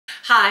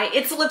Hi,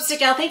 it's the Lipstick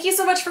Gal. Thank you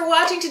so much for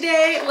watching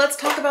today. Let's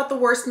talk about the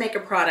worst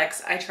makeup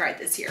products I tried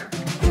this year.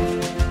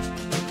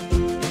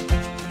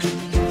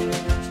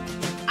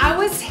 I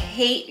always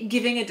hate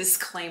giving a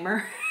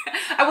disclaimer.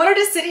 I wanted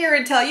to sit here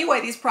and tell you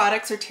why these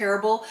products are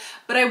terrible,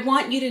 but I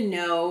want you to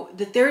know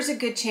that there's a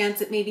good chance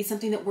that maybe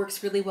something that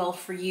works really well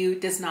for you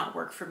does not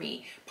work for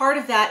me. Part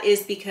of that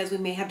is because we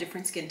may have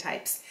different skin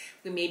types.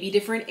 We may be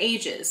different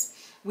ages.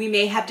 We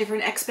may have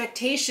different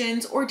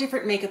expectations or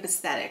different makeup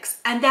aesthetics,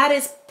 and that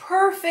is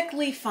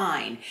perfectly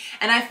fine.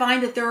 And I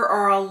find that there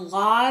are a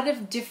lot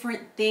of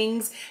different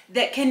things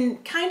that can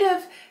kind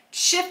of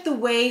shift the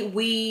way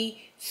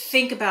we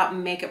think about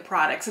makeup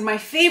products. And my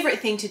favorite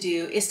thing to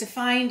do is to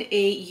find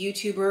a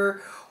YouTuber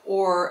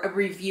or a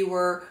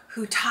reviewer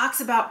who talks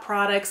about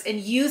products and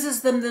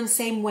uses them the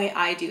same way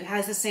I do,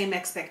 has the same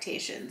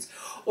expectations.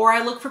 Or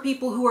I look for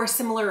people who are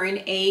similar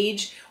in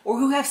age or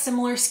who have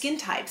similar skin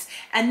types.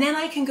 And then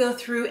I can go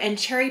through and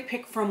cherry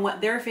pick from what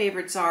their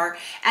favorites are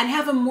and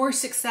have a more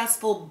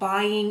successful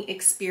buying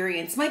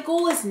experience. My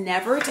goal is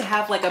never to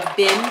have like a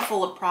bin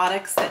full of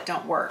products that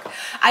don't work.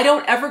 I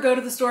don't ever go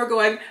to the store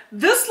going,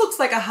 this looks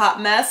like a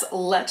hot mess,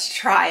 let's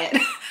try it.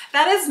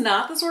 That is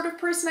not the sort of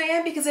person I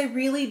am, because I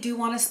really do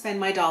want to spend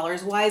my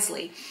dollars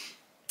wisely.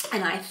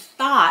 And I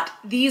thought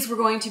these were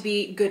going to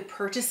be good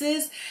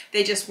purchases.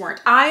 They just weren't.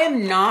 I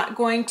am not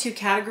going to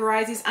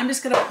categorize these. I'm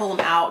just going to pull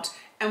them out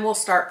and we'll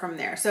start from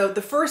there. So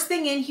the first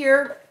thing in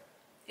here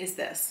is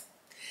this.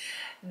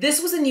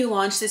 This was a new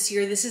launch this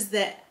year. This is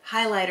the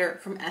highlighter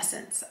from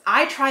Essence.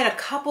 I tried a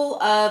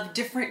couple of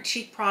different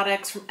cheek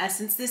products from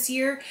Essence this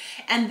year,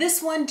 and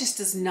this one just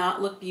does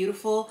not look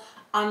beautiful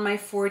on my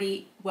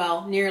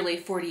nearly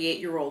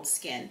 48-year-old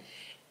skin.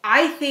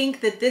 I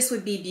think that this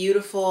would be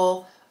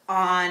beautiful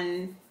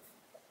on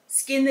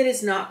skin that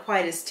is not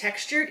quite as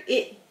textured.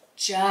 It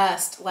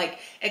just like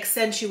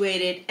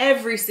accentuated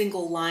every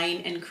single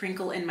line and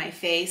crinkle in my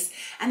face,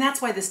 and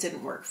that's why this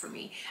didn't work for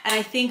me. And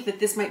I think that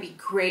this might be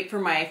great for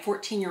my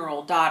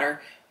 14-year-old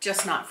daughter,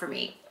 just not for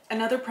me.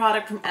 Another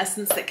product from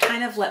Essence that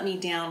kind of let me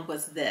down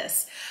was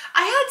this.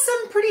 I had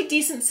some pretty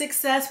decent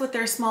success with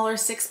their smaller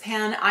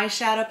 6-pan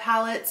eyeshadow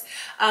palettes,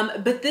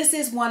 but this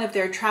is one of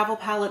their travel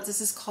palettes.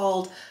 This is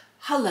called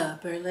Hello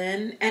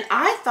Berlin, and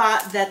I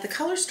thought that the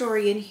color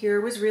story in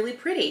here was really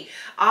pretty.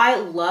 I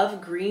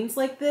love greens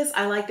like this.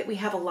 I like that we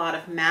have a lot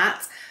of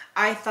mattes.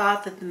 I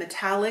thought that the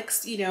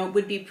metallics, you know,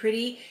 would be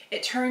pretty.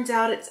 It turns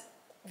out it's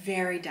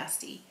very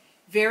dusty,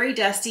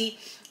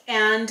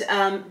 and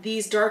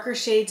these darker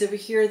shades over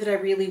here that I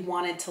really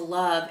wanted to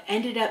love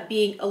ended up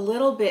being a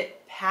little bit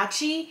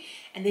patchy,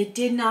 and they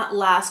did not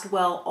last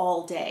well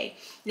all day.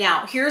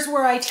 Now, here's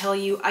where I tell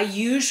you, I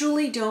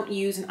usually don't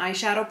use an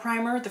eyeshadow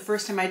primer. The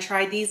first time I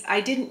tried these,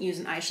 I didn't use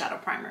an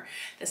eyeshadow primer.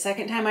 The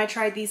second time I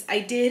tried these, I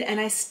did, and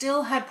I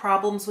still had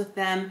problems with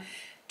them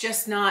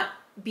just not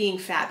being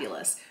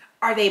fabulous.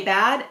 Are they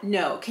bad?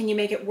 No. Can you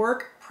make it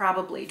work?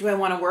 Probably. Do I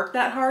want to work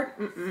that hard?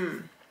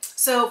 Mm-mm.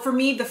 So for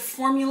me, the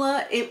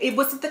formula, it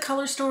wasn't the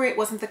color story, it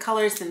wasn't the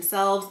colors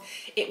themselves,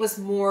 it was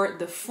more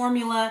the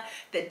formula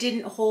that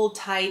didn't hold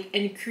tight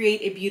and create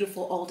a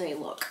beautiful all-day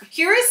look.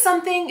 Here is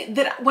something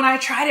that when I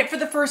tried it for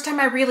the first time,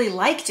 I really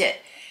liked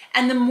it.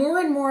 And the more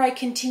and more I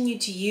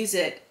continued to use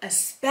it,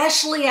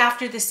 especially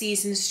after the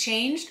seasons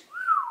changed,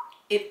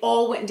 it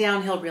all went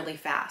downhill really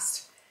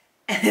fast.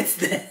 And it's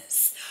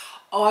this.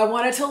 Oh, I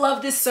wanted to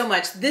love this so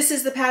much. This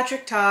is the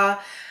Patrick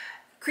Ta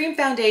Cream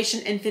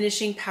Foundation and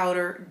Finishing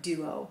Powder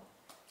Duo.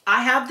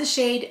 I have the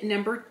shade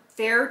number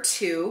Fair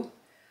 2.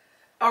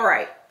 All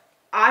right,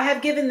 I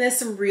have given this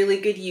some really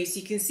good use.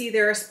 You can see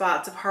there are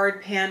spots of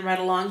hard pan right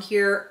along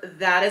here.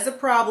 That is a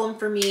problem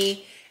for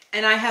me,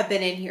 and I have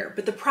been in here.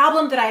 But the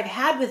problem that I've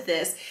had with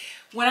this,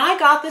 when I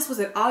got this, was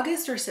it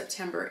August or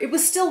September? It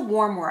was still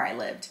warm where I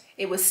lived.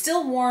 It was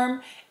still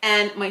warm,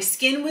 and my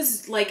skin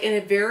was like in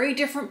a very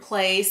different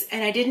place,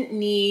 and I didn't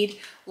need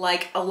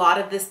like a lot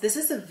of this. This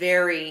is a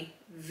very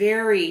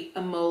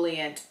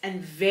emollient and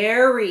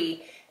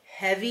very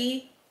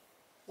heavy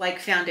like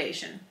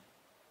foundation.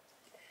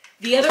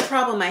 The other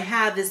problem I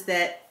have is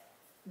that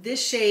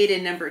this shade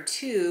in number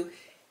 2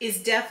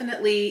 is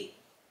definitely,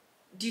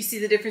 do you see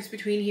the difference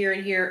between here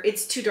and here?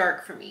 It's too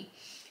dark for me.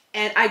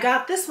 And I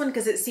got this one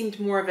because it seemed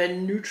more of a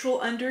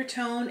neutral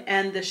undertone,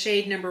 and the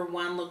shade number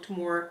 1 looked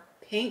more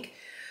pink.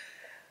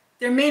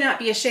 There may not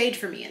be a shade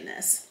for me in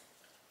this.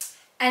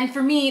 And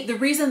for me, the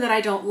reason that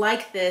I don't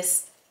like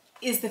this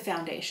is the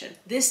foundation.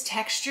 This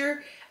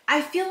texture,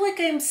 I feel like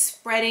I'm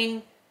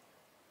spreading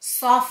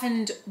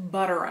softened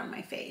butter on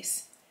my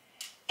face.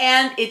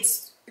 And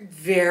it's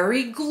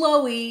very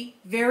glowy,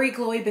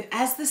 but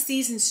as the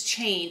seasons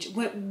change,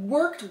 what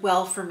worked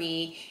well for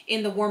me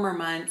in the warmer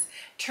months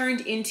turned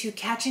into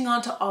catching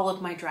on to all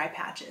of my dry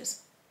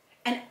patches.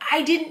 And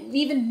I didn't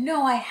even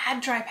know I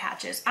had dry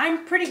patches.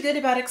 I'm pretty good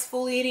about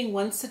exfoliating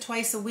once to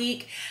twice a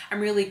week.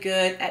 I'm really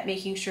good at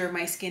making sure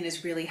my skin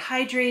is really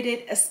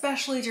hydrated,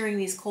 especially during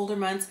these colder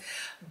months.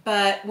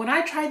 But when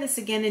I tried this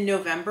again in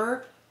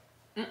November,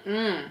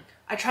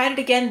 I tried it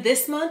again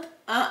this month,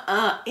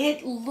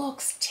 it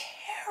looks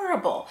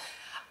terrible.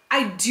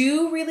 I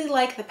do really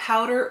like the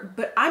powder,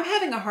 but I'm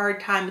having a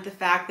hard time with the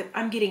fact that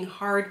I'm getting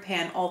hard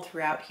pan all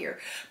throughout here.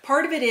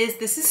 Part of it is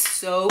this is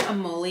so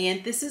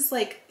emollient. This is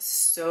like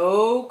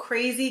so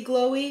crazy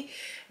glowy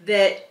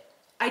that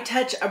I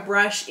touch a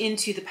brush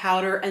into the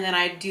powder and then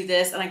I do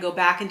this and I go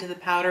back into the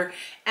powder,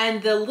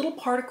 and the little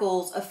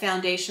particles of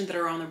foundation that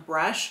are on the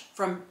brush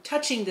from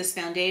touching this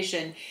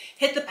foundation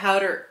hit the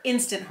powder,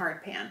 instant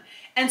hard pan.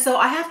 And so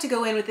I have to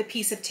go in with a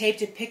piece of tape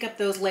to pick up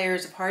those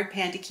layers of hard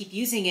pan to keep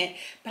using it,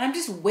 but I'm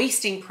just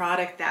wasting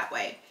product that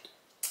way.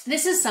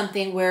 This is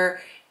something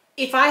where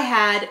if I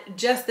had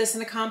just this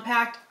in a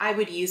compact, I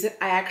would use it.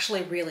 I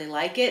actually really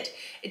like it.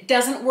 It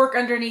doesn't work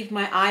underneath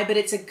my eye, but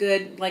it's a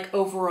good like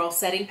overall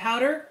setting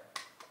powder.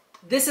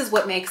 This is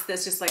what makes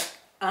this just like,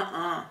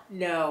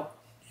 no.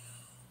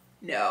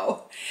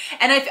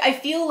 And I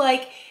feel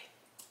like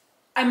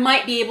I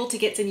might be able to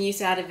get some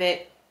use out of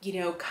it, you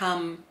know,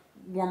 come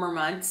warmer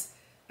months.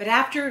 But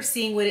after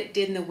seeing what it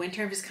did in the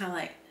winter, I'm just kind of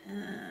like,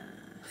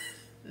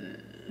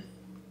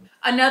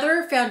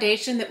 Another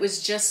foundation that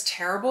was just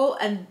terrible,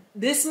 and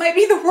this might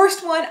be the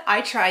worst one I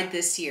tried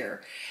this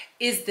year,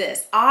 is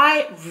this.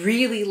 I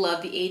really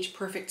love the Age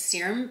Perfect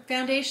Serum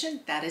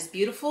Foundation. That is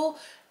beautiful.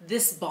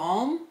 This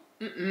balm,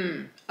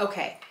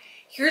 Okay,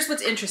 here's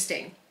what's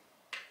interesting.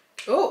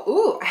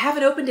 Oh, I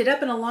haven't opened it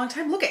up in a long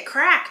time. Look, it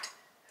cracked.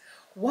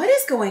 What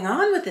is going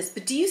on with this?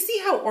 But do you see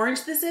how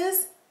orange this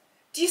is?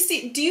 Do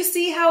you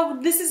see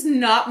how this is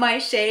not my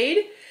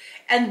shade?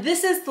 And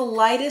this is the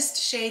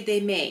lightest shade they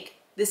make.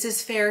 This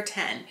is Fair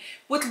 10.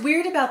 What's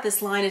weird about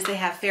this line is they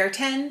have Fair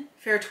 10,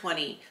 Fair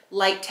 20,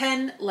 Light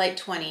 10, Light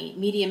 20,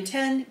 Medium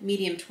 10,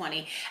 Medium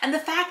 20. And the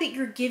fact that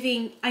you're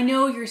giving, I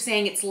know you're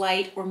saying it's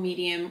light or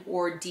medium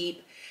or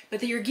deep, but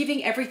that you're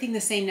giving everything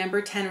the same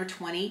number, 10 or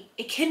 20,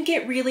 it can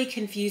get really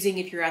confusing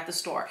if you're at the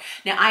store.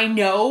 Now, I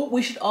know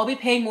we should all be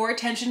paying more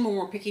attention when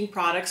we're picking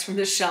products from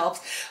the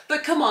shelves,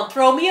 but come on,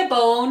 throw me a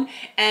bone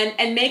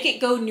and make it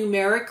go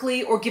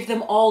numerically or give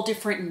them all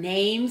different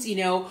names. You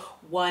know,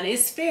 one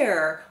is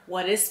fair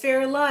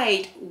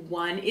light,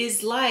 one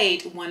is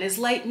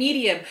light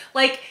medium.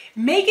 Like,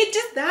 make it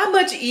just that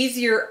much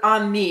easier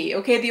on me,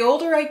 okay? The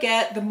older I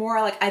get, the more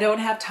I don't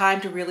have time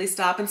to really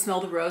stop and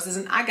smell the roses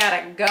and I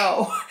gotta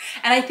go.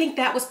 And I think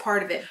that was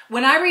part of it.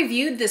 When I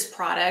reviewed this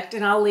product,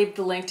 and I'll leave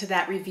the link to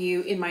that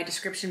review in my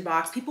description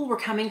box, people were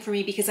coming for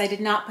me because I did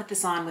not put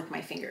this on with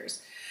my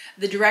fingers.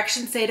 The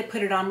directions say to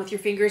put it on with your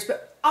fingers,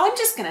 but I'm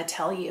just gonna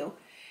tell you,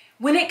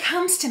 when it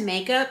comes to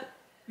makeup,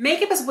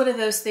 makeup is one of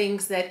those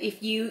things that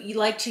if you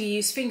like to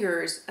use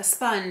fingers, a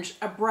sponge,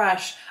 a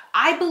brush,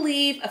 I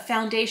believe a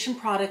foundation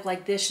product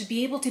like this should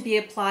be able to be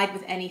applied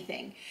with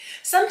anything.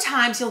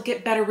 Sometimes you'll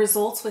get better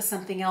results with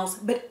something else,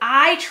 but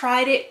I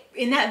tried it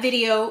in that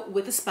video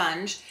with a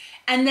sponge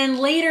and then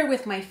later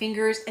with my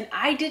fingers, and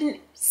I didn't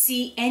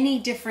see any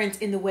difference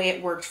in the way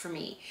it worked for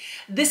me.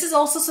 This is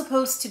also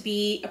supposed to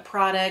be a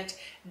product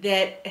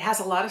that has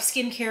a lot of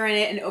skincare in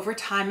it, and over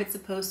time it's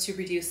supposed to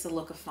reduce the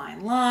look of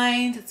fine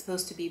lines, it's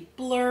supposed to be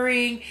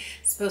blurring,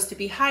 it's supposed to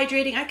be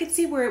hydrating. I could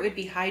see where it would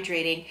be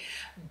hydrating,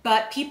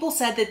 but people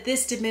said that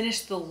this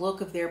diminished the look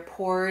of their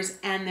pores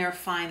and their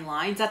fine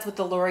lines. That's what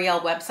the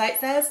L'Oreal website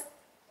says.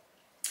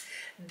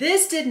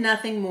 This did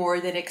nothing more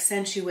than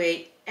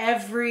accentuate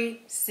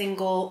every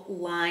single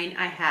line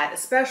I had,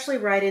 especially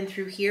right in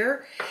through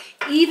here.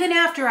 Even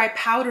after I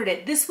powdered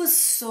it, this was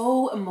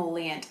so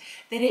emollient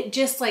that it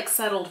just like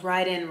settled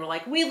right in. We're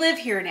like, we live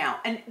here now.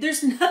 And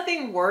there's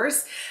nothing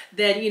worse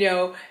than, you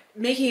know,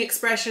 making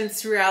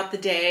expressions throughout the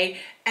day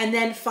and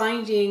then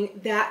finding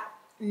that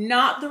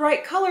not the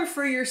right color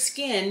for your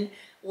skin,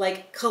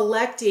 like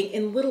collecting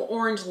in little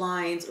orange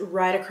lines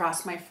right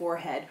across my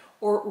forehead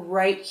or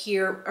right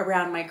here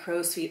around my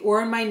crow's feet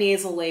or in my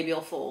nasal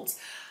labial folds.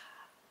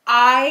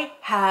 I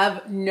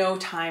have no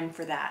time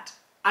for that.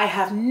 I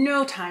have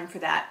no time for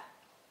that.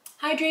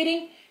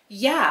 Hydrating?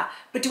 Yeah,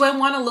 but do I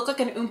want to look like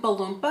an Oompa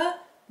Loompa?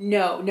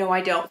 No, I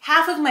don't.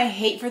 Half of my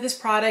hate for this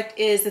product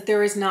is that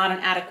there is not an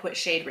adequate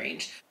shade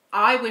range.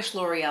 I wish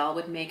L'Oreal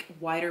would make a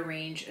wider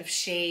range of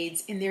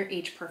shades in their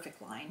Age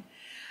Perfect line.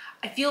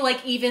 I feel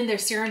like even their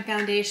serum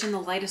foundation, the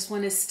lightest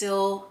one, is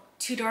still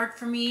too dark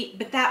for me,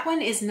 but that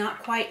one is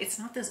not quite, it's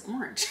not this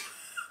orange.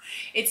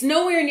 It's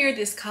nowhere near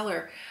this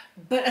color.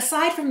 But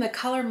aside from the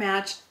color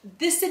match,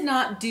 this did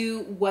not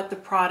do what the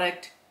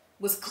product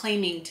was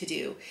claiming to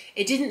do.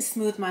 It didn't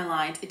smooth my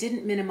lines. It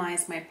didn't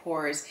minimize my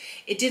pores.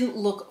 It didn't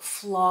look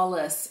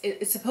flawless.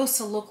 It's supposed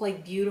to look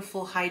like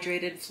beautiful,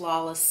 hydrated,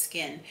 flawless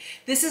skin.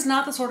 This is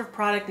not the sort of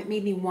product that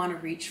made me want to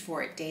reach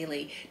for it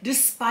daily,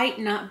 despite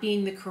not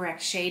being the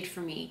correct shade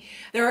for me.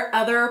 There are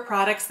other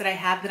products that I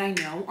have that I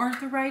know aren't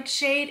the right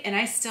shade, and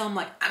I still am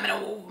like, I'm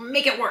gonna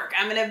make it work.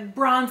 I'm gonna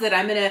bronze it.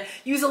 I'm gonna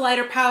use a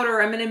lighter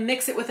powder. I'm gonna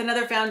mix it with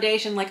another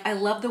foundation. Like, I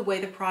love the way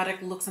the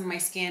product looks on my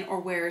skin or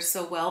wears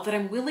so well that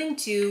I'm willing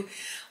to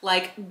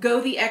like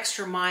go the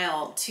extra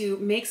mile to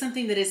make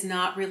something that is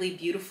not really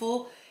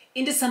beautiful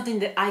into something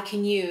that I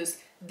can use.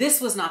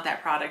 This was not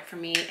that product for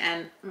me.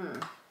 And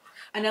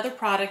another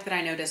product that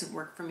I know doesn't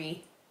work for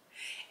me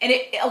And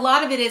a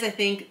lot of it is, I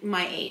think,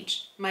 my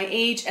age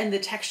and the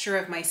texture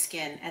of my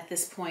skin at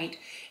this point.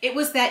 It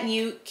was that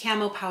new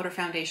camo powder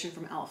foundation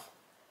from e.l.f.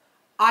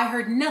 I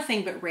heard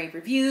nothing but rave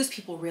reviews.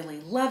 People really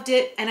loved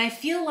it. And I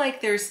feel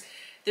like there's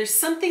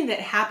something that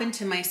happened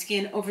to my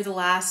skin over the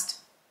last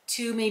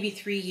 2, maybe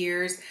 3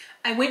 years.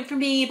 I went from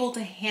being able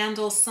to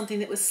handle something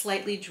that was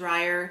slightly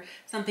drier,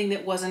 something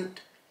that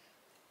wasn't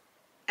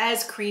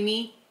as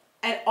creamy,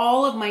 and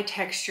all of my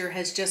texture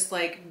has just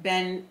like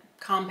been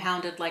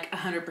compounded like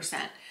 100%.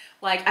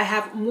 Like I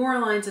have more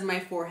lines in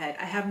my forehead.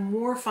 I have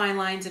more fine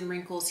lines and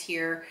wrinkles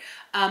here.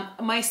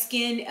 My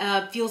skin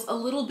feels a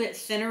little bit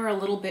thinner, a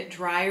little bit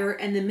drier.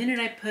 And the minute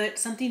I put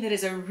something that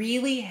is a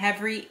really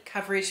heavy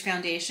coverage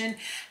foundation,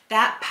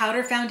 that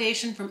powder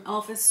foundation from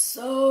e.l.f. is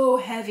so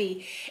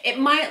heavy. It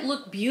might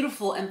look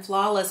beautiful and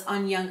flawless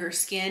on younger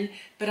skin,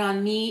 but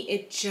on me,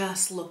 it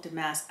just looked a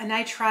mess. And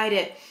I tried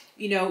it,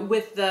 you know,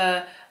 with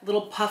the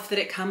little puff that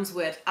it comes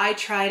with. I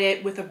tried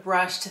it with a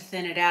brush to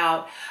thin it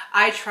out.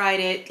 I tried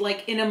it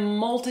like in a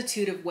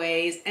multitude of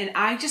ways, and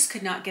I just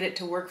could not get it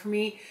to work for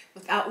me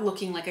without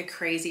looking like a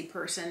crazy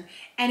person.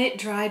 And it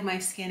dried my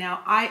skin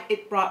out.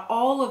 It brought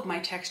all of my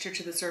texture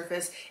to the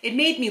surface. It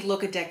made me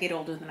look a decade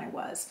older than I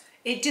was.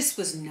 It just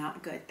was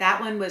not good.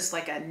 That one was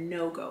like a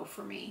no-go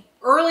for me.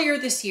 Earlier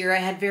this year, I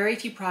had very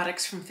few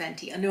products from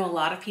Fenty. I know a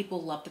lot of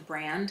people love the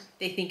brand.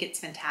 They think it's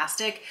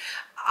fantastic.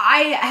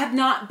 I have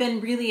not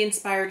been really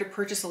inspired to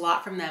purchase a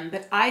lot from them,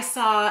 but I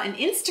saw an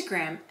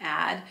Instagram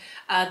ad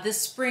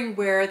this spring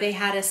where they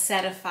had a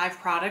set of 5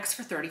 products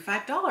for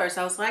 $35.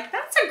 I was like,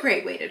 that's a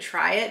great way to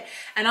try it.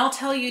 And I'll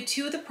tell you,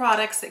 2 of the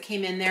products that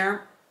came in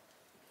there,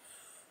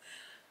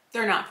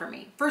 they're not for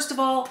me. First of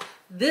all,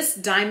 this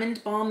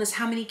diamond balm is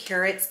how many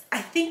carats?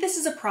 I think this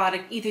is a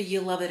product, either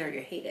you love it or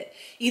you hate it.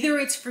 Either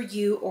it's for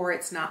you or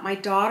it's not. My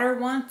daughter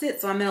wants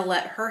it, so I'm gonna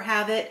let her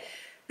have it.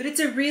 But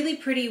it's a really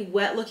pretty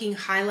wet looking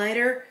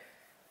highlighter,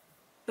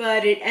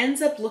 but it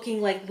ends up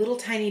looking like little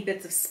tiny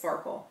bits of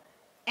sparkle.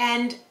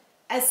 And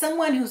as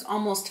someone who's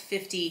almost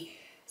 50,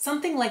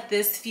 something like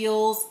this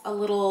feels a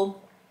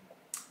little,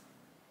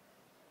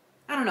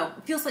 I don't know,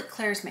 it feels like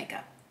Claire's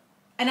makeup.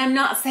 And I'm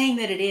not saying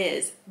that it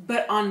is,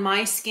 but on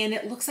my skin,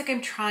 it looks like I'm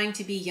trying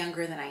to be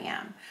younger than I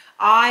am.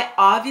 I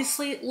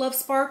obviously love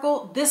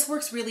sparkle. This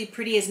works really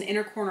pretty as an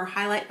inner corner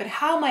highlight, but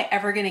how am I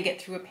ever gonna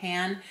get through a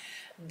pan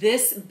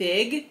this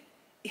big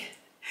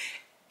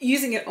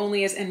using it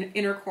only as an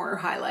inner corner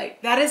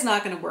highlight? That is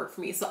not gonna work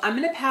for me. So I'm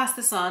gonna pass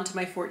this on to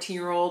my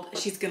 14-year-old.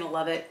 She's gonna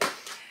love it.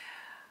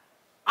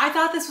 I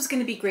thought this was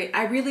gonna be great.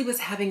 I really was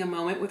having a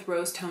moment with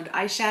rose toned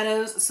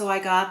eyeshadows. So I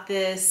got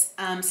this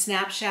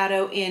Snap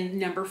Shadow in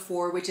number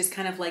 4, which is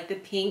kind of like the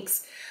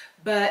pinks.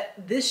 But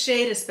this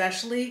shade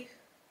especially,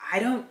 I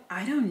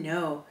don't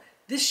know.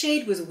 This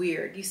shade was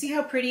weird. You see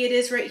how pretty it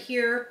is right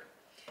here?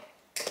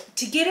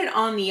 To get it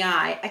on the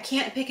eye, I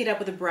can't pick it up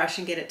with a brush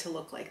and get it to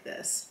look like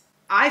this.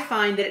 I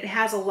find that it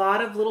has a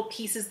lot of little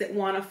pieces that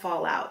want to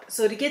fall out.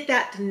 So to get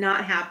that to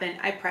not happen,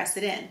 I press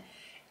it in.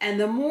 And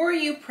the more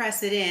you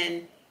press it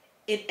in,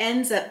 it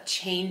ends up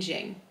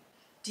changing.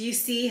 Do you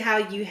see how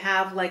you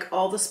have like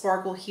all the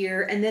sparkle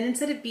here? And then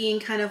instead of being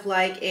kind of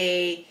like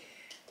a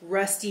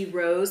rusty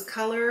rose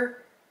color,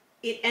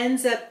 it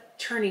ends up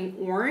turning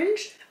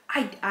orange.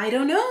 I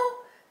don't know.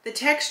 The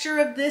texture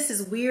of this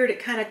is weird.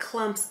 It kind of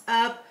clumps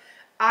up.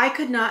 I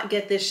could not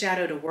get this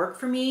shadow to work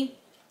for me.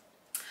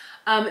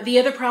 The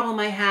other problem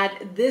I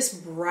had, this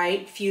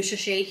bright fuchsia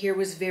shade here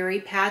was very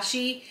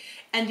patchy.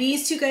 And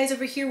these 2 guys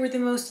over here were the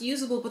most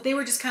usable, but they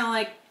were just kind of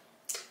like,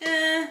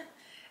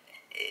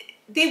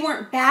 they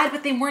weren't bad,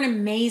 but they weren't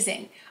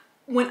amazing.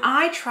 When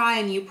I try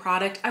a new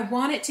product, I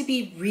want it to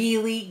be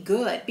really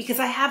good because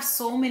I have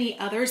so many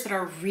others that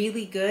are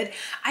really good.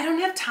 I don't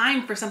have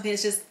time for something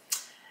that's just,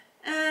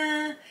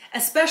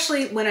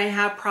 especially when I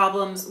have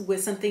problems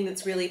with something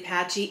that's really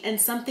patchy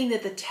and something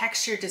that the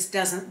texture just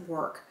doesn't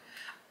work.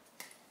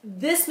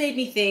 This made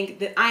me think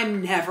that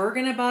I'm never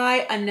gonna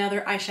buy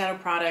another eyeshadow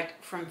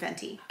product from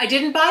Fenty. I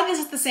didn't buy this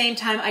at the same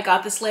time. I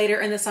got this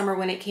later in the summer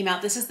when it came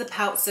out. This is the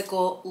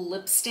Poutsicle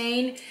Lip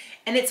Stain.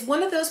 And it's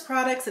one of those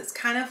products that's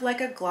kind of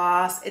like a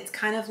gloss. It's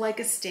kind of like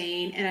a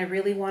stain, and I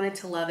really wanted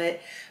to love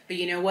it. But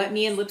you know what?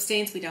 Me and lip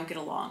stains, we don't get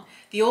along.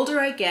 The older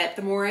I get,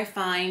 the more I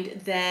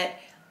find that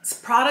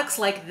products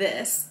like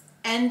this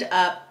end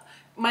up,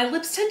 my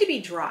lips tend to be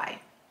dry.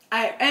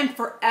 I am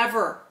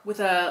forever with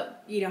a,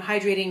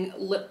 hydrating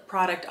lip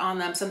product on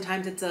them.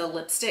 Sometimes it's a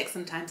lipstick,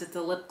 sometimes it's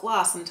a lip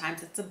gloss,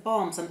 sometimes it's a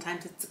balm,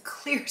 sometimes it's a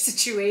clear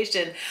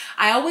situation.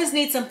 I always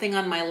need something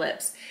on my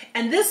lips.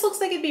 And this looks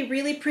like it'd be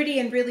really pretty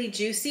and really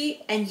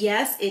juicy. And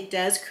yes, it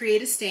does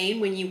create a stain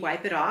when you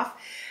wipe it off.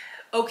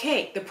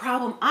 Okay, the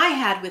problem I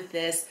had with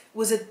this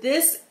was that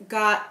this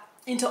got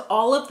into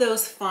all of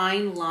those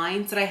fine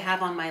lines that I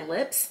have on my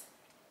lips.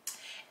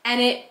 And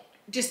it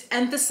just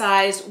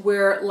emphasized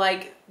where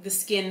like the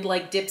skin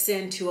like dips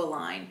into a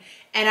line,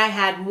 and I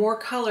had more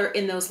color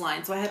in those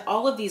lines. So I had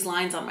all of these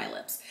lines on my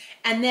lips,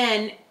 And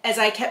then as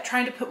I kept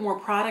trying to put more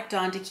product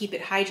on to keep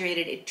it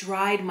hydrated, it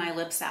dried my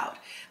lips out.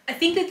 I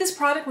think that this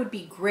product would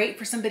be great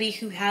for somebody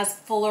who has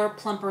fuller,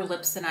 plumper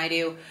lips than I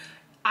do.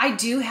 I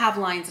do have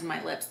lines in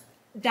my lips.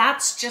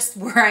 That's just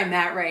where I'm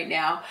at right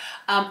now.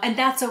 And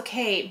that's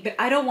okay, but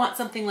I don't want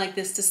something like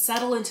this to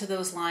settle into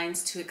those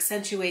lines, to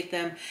accentuate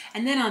them,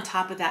 and then on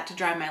top of that to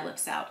dry my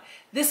lips out.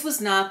 This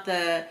was not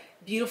the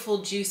beautiful,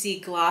 juicy,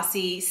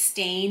 glossy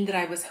stain that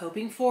I was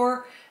hoping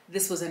for.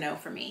 This was a no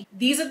for me.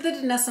 These are the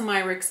Danessa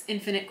Myricks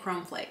Infinite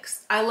Chrome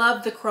Flakes. I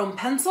love the chrome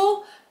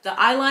pencil. The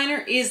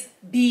eyeliner is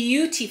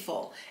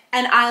beautiful.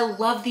 And I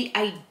love the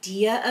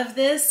idea of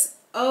this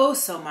oh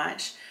so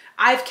much.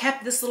 I've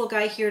kept this little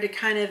guy here to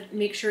kind of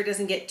make sure it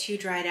doesn't get too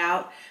dried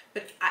out,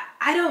 but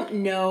I don't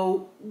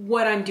know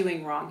what I'm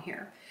doing wrong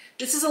here.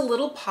 This is a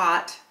little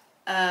pot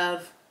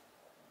of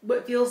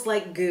what feels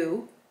like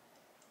goo.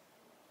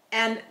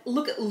 And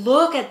look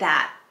at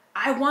that.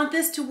 I want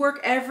this to work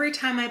every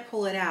time I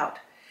pull it out.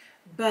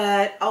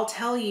 But I'll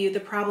tell you the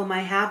problem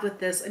I have with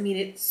this. I mean,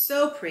 it's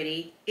so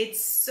pretty.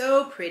 It's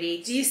so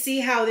pretty. Do you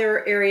see how there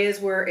are areas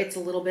where it's a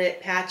little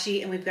bit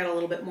patchy and we've got a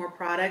little bit more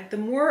product? The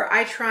more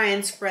I try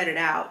and spread it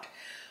out,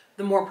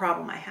 the more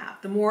problem I have.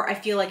 The more I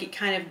feel like it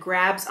kind of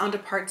grabs onto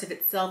parts of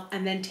itself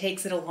and then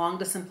takes it along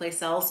to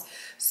someplace else.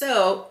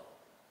 So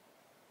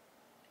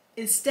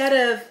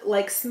instead of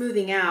like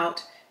smoothing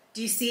out,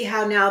 do you see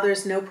how now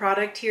there's no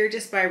product here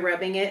just by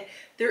rubbing it?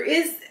 There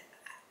is,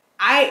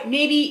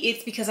 maybe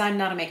it's because I'm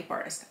not a makeup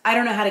artist. I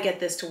don't know how to get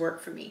this to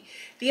work for me.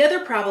 The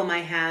other problem I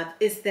have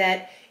is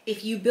that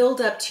if you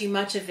build up too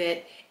much of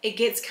it, it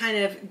gets kind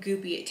of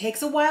goopy. It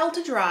takes a while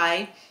to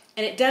dry,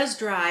 and it does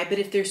dry, but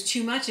if there's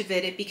too much of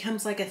it, it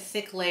becomes like a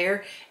thick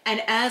layer,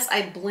 and as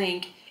I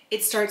blink,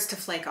 it starts to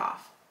flake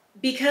off.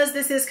 Because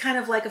this is kind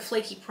of like a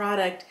flaky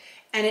product,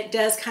 and it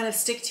does kind of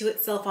stick to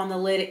itself on the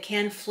lid, it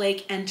can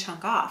flake and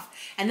chunk off.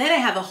 And then I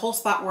have a whole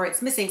spot where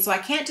it's missing, so I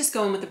can't just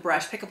go in with a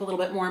brush, pick up a little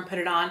bit more and put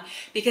it on,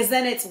 because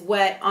then it's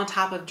wet on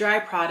top of dry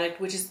product,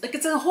 which is like,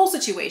 it's a whole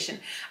situation.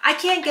 I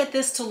can't get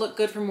this to look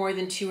good for more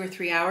than 2 or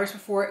 3 hours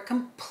before it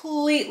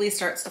completely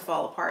starts to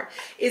fall apart.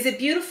 Is it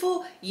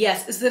beautiful?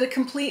 Yes. Is it a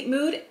complete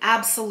mood?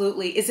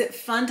 Absolutely. Is it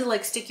fun to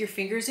like stick your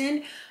fingers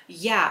in?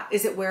 Yeah.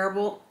 Is it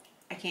wearable?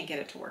 I can't get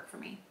it to work for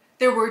me.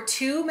 There were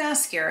 2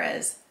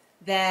 mascaras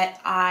that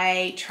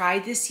I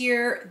tried this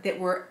year that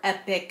were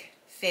epic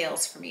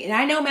fails for me. And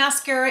I know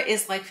mascara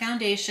is like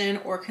foundation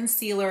or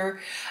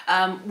concealer.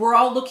 We're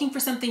all looking for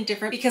something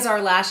different because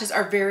our lashes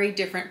are very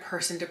different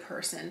person to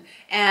person.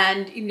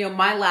 And you know,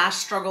 my lash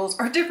struggles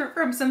are different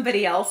from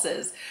somebody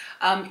else's.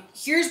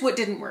 Here's what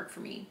didn't work for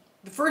me.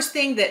 The first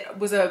thing that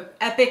was a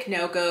epic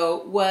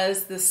no-go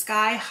was the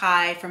Sky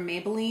High from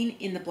Maybelline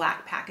in the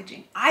black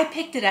packaging. I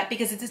picked it up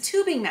because it's a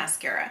tubing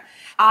mascara.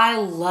 I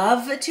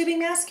love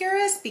tubing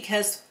mascaras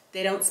because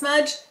they don't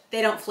smudge,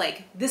 they don't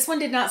flake. This one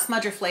did not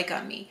smudge or flake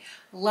on me.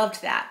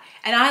 Loved that.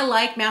 And I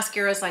like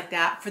mascaras like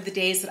that for the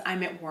days that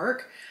I'm at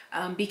work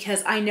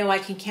because I know I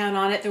can count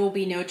on it. There will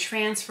be no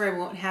transfer. I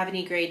won't have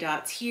any gray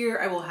dots here.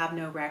 I will have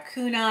no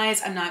raccoon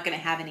eyes. I'm not gonna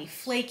have any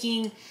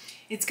flaking.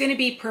 It's gonna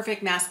be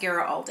perfect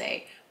mascara all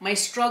day. My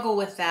struggle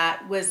with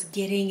that was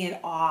getting it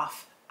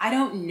off. I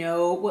don't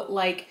know what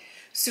like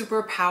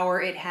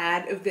superpower it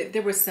had.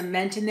 There was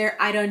cement in there.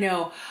 I don't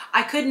know.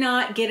 I could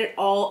not get it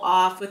all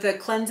off with a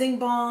cleansing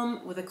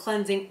balm, with a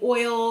cleansing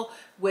oil,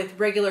 with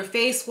regular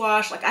face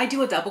wash. Like I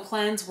do a double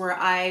cleanse where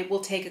I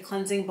will take a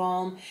cleansing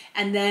balm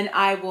and then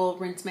I will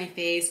rinse my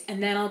face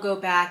and then I'll go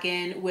back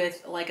in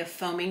with like a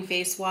foaming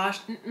face wash.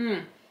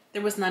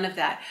 There was none of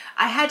that.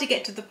 I had to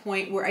get to the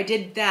point where I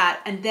did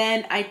that and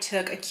then I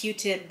took a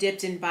Q-tip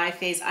dipped in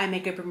Biphase eye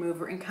makeup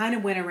remover and kind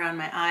of went around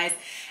my eyes.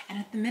 And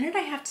at the minute I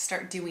have to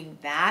start doing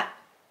that,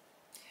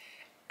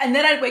 and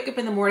then I'd wake up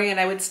in the morning and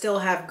I would still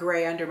have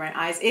gray under my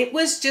eyes. It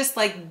was just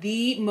like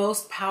the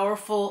most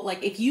powerful,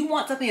 like if you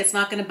want something that's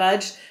not gonna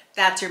budge,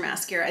 that's your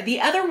mascara.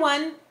 The other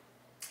one,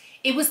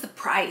 it was the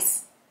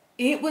price.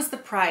 It was the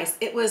price.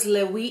 It was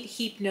Le Huit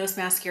Hypnose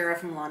Mascara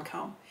from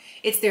Lancome.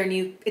 It's their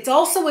new, it's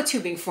also a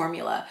tubing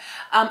formula.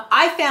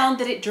 I found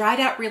that it dried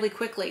out really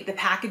quickly. The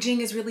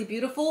packaging is really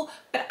beautiful,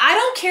 but I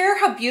don't care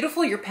how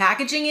beautiful your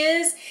packaging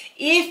is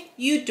if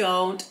you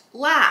don't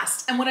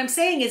last. And what I'm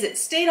saying is it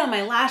stayed on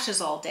my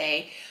lashes all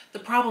day. The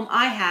problem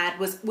I had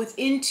was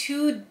within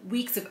 2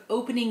 weeks of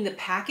opening the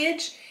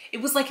package,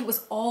 it was like it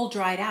was all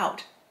dried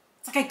out.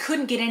 It's like I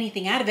couldn't get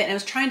anything out of it and I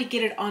was trying to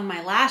get it on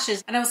my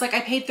lashes and I was like, I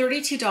paid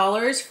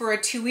 $32 for a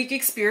 2-week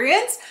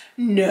experience?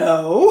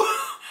 No.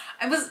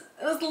 I was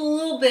a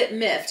little bit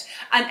miffed.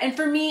 And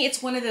for me,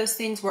 it's one of those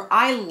things where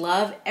I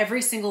love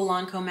every single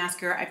Lancome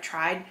mascara I've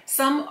tried.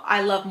 Some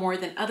I love more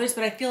than others,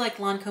 but I feel like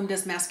Lancome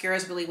does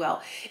mascaras really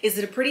well. Is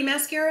it a pretty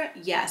mascara?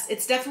 Yes.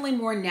 It's definitely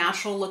more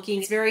natural looking.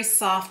 It's very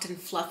soft and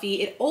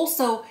fluffy. It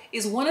also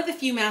is one of the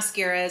few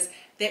mascaras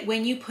that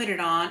when you put it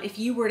on, if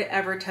you were to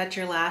ever touch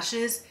your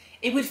lashes,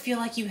 it would feel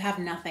like you have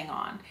nothing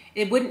on.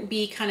 It wouldn't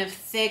be kind of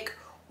thick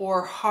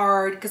or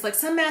hard, because like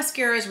some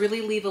mascaras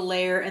really leave a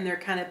layer and they're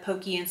kind of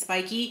pokey and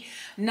spiky.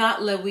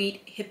 Not Le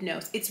Wheat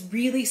Hypnose. It's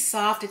really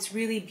soft, it's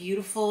really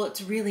beautiful,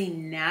 it's really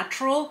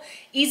natural,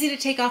 easy to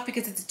take off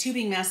because it's a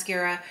tubing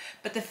mascara,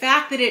 but the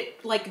fact that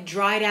it like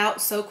dried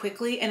out so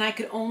quickly and I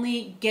could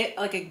only get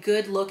like a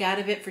good look out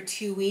of it for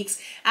 2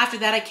 weeks. After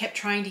that I kept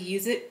trying to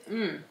use it.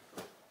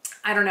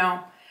 I don't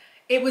know.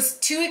 It was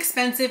too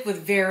expensive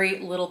with very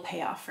little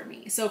payoff for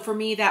me. So for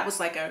me, that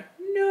was like a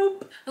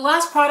nope. The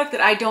last product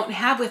that I don't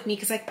have with me,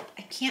 because I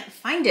can't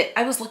find it.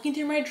 I was looking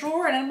through my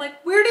drawer and I'm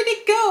like, where did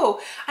it go?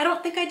 I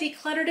don't think I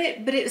decluttered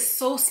it, but it is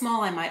so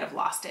small I might have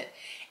lost it.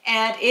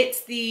 And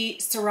it's the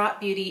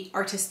Surratt Beauty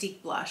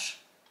Artistique Blush.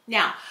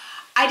 Now,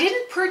 I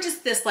didn't purchase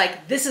this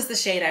like, this is the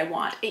shade I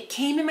want. It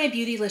came in my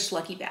Beautylish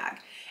Lucky Bag.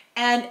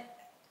 And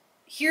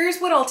here's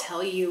what I'll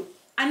tell you.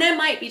 And I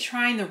might be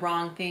trying the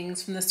wrong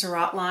things from the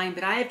Surratt line,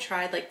 but I have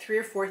tried like 3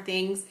 or 4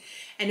 things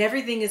and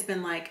everything has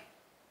been like,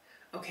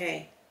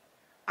 okay,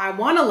 I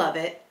want to love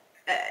it.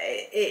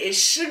 It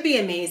should be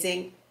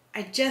amazing.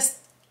 I just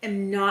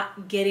am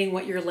not getting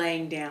what you're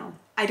laying down.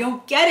 I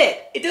don't get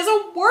it. It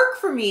doesn't work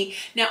for me.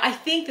 Now, I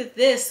think that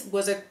this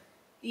was a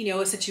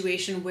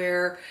situation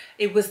where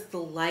it was the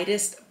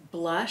lightest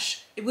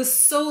blush. It was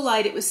so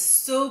light. It was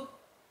so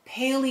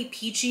palely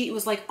peachy. It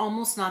was like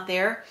almost not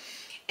there.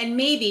 And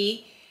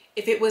maybe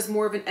if it was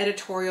more of an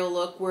editorial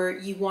look where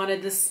you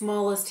wanted the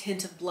smallest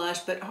hint of blush,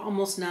 but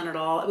almost none at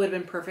all, it would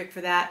have been perfect for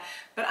that.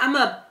 But I'm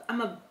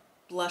a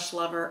blush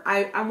lover.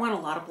 I want a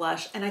lot of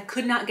blush and I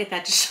could not get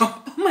that to show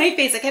up on my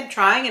face. I kept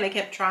trying and I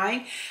kept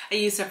trying. I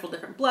used several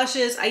different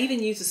blushes. I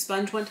even used a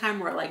sponge one time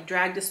where I like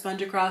dragged a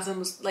sponge across and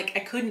was like, I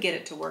couldn't get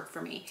it to work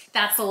for me.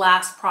 That's the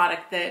last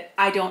product that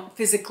I don't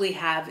physically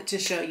have to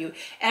show you.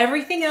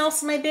 Everything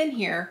else in my bin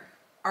here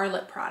are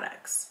lip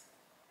products.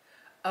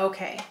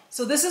 Okay,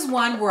 so this is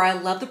one where I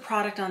love the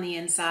product on the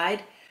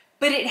inside,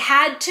 but it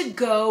had to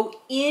go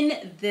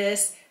in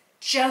this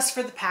just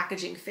for the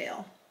packaging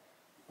fail.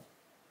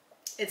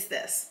 It's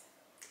this.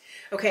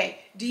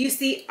 Okay, do you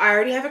see, I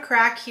already have a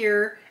crack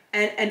here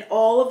and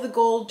all of the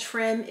gold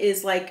trim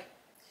is like,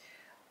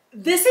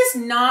 this is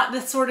not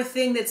the sort of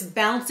thing that's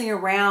bouncing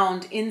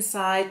around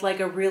inside like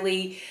a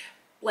really,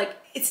 like,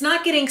 it's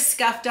not getting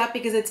scuffed up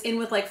because it's in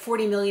with like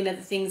 40 million of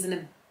the things in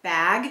a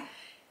bag.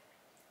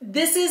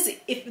 This is,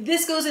 if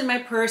this goes in my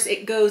purse,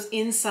 it goes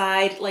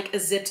inside like a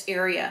zipped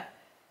area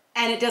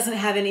and it doesn't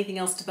have anything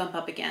else to bump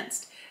up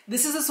against.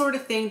 This is the sort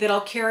of thing that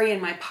I'll carry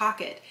in my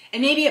pocket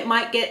and maybe it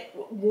might get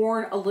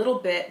worn a little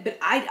bit, but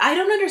I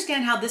don't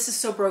understand how this is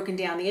so broken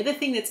down. The other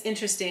thing that's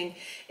interesting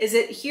is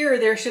that here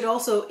there should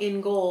also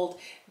in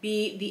gold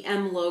be the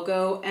M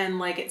logo and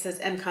like it says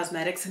M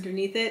Cosmetics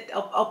underneath it.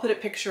 I'll put a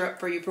picture up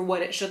for you for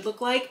what it should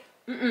look like.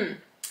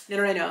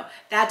 No,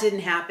 that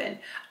didn't happen.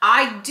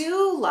 I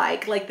do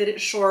like that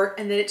it's short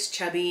and that it's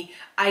chubby.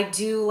 I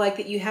do like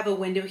that you have a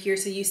window here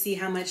so you see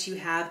how much you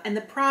have, and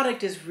the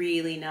product is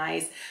really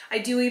nice. I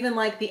do even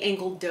like the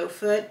angled doe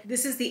foot.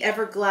 This is the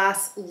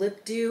Everglass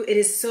Lip Dew. It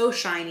is so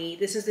shiny.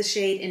 This is the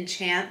shade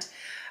Enchant.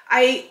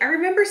 I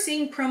remember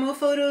seeing promo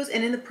photos,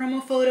 and in the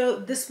promo photo,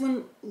 this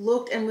one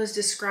looked and was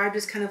described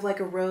as kind of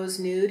like a rose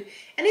nude,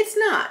 and it's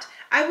not.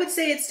 I would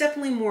say it's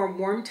definitely more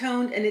warm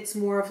toned and it's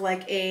more of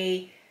like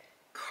a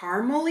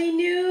caramely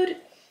nude,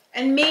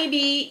 and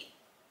maybe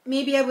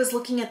I was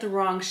looking at the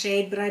wrong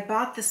shade, but I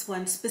bought this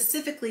one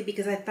specifically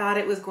because I thought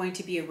it was going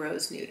to be a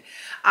rose nude.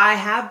 I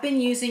have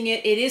been using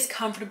it. It is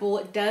comfortable.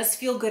 It does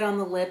feel good on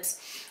the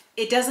lips.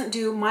 It doesn't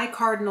do my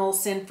cardinal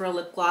sin for a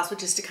lip gloss,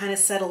 which is to kind of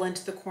settle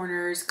into the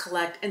corners,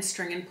 collect, and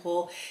string and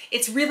pull.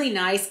 It's really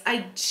nice.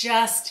 I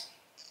just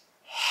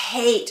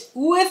hate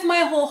with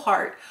my whole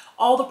heart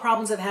all the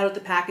problems I've had with the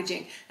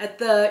packaging, that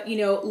the,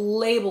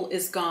 label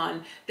is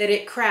gone, that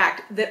it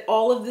cracked, that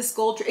all of this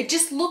gold, it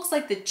just looks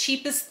like the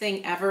cheapest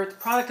thing ever. The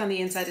product on the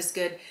inside is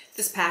good.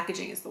 This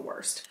packaging is the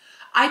worst.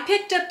 I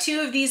picked up 2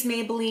 of these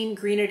Maybelline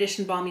Green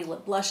Edition Balmy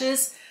Lip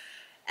Blushes,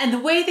 and the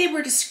way they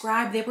were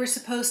described, they were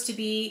supposed to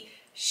be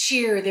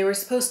sheer, they were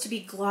supposed to be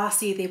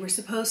glossy, they were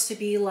supposed to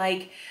be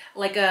like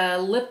a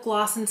lip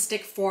gloss in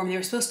stick form, they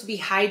were supposed to be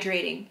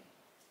hydrating.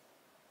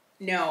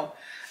 No.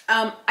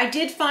 I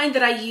did find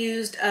that I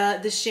used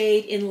the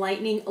shade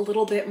Enlightening a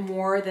little bit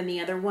more than the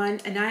other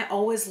one, and I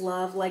always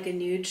love like a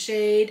nude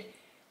shade.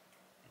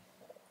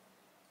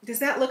 Does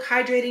that look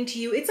hydrating to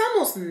you? It's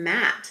almost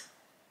matte.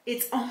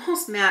 It's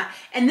almost matte.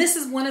 And this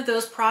is one of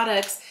those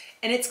products,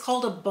 and it's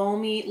called a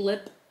Balmy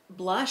Lip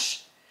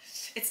Blush.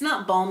 It's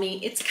not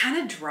balmy, it's kind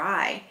of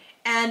dry.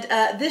 And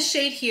this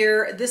shade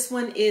here, this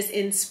one is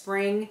in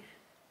Spring.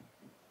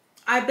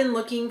 I've been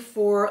looking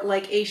for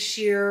like a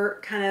sheer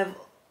kind of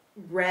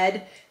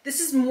red.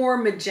 This is more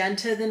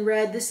magenta than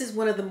red. This is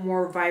one of the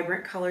more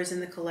vibrant colors in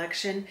the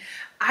collection.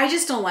 I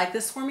just don't like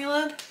this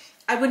formula.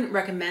 I wouldn't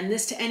recommend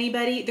this to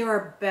anybody. There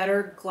are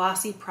better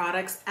glossy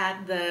products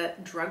at the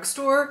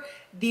drugstore.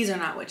 These are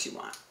not what you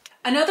want.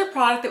 Another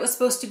product that was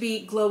supposed to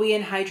be glowy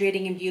and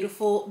hydrating and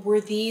beautiful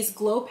were these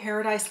Glow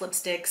Paradise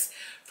lipsticks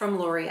from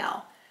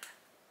L'Oreal.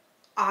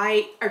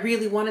 I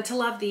really wanted to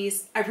love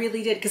these. I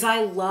really did, because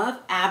I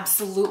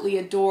absolutely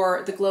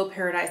adore the Glow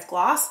Paradise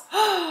Gloss.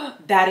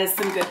 That is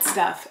some good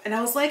stuff. And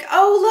I was like,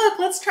 oh, look,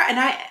 let's try. And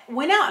I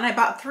went out and I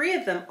bought 3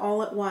 of them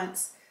all at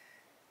once.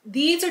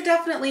 These are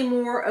definitely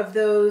more of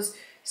those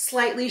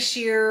slightly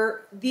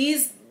sheer.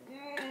 These,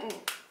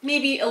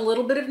 maybe a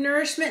little bit of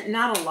nourishment,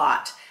 not a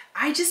lot.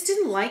 I just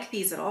didn't like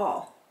these at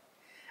all.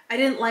 I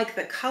didn't like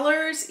the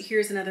colors.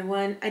 Here's another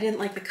one. I didn't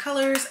like the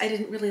colors. I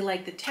didn't really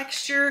like the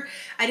texture.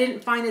 I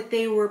didn't find that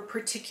they were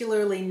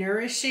particularly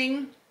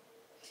nourishing.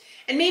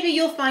 And maybe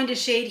you'll find a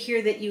shade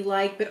here that you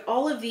like, but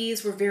all of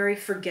these were very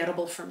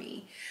forgettable for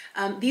me.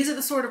 These are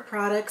the sort of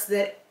products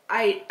that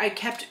I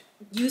kept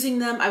using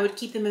them. I would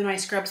keep them in my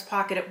scrubs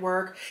pocket at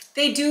work.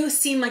 They do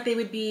seem like they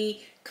would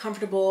be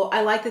comfortable.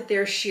 I like that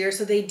they're sheer,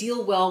 so they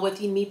deal well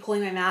with me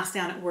pulling my mask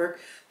down at work,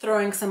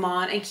 throwing some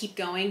on and keep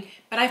going.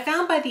 But I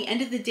found by the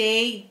end of the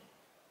day,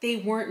 they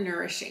weren't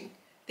nourishing.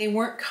 They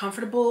weren't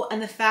comfortable.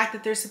 And the fact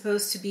that they're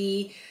supposed to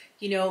be,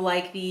 you know,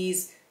 like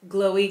these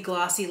glowy,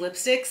 glossy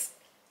lipsticks.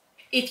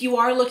 If you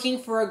are looking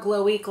for a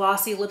glowy,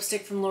 glossy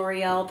lipstick from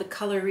L'Oreal, the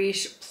Color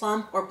Riche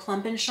Plump or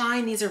Plump and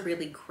Shine, these are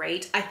really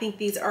great. I think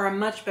these are a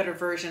much better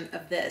version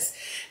of this.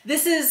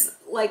 This is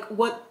like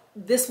what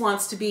this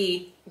wants to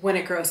be when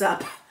it grows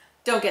up.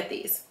 Don't get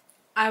these.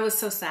 I was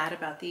so sad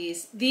about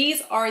these.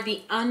 These are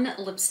the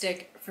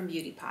Unlipstick from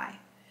Beauty Pie.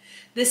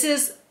 This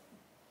is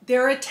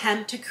their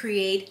attempt to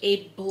create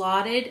a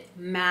blotted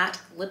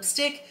matte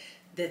lipstick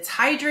that's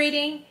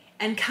hydrating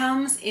and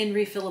comes in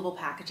refillable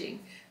packaging.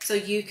 So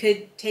you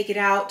could take it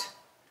out,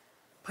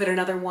 put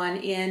another one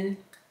in.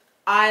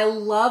 I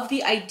love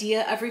the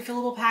idea of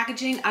refillable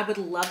packaging. I would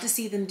love to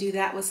see them do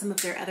that with some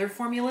of their other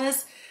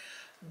formulas,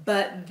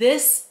 but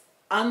this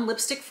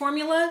Unlipstick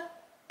formula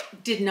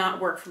did not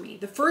work for me.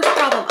 The first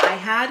problem I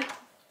had,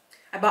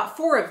 I bought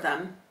 4 of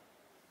them,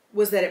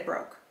 was that it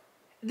broke.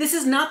 This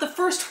is not the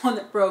first one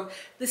that broke.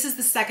 This is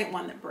the second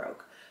one that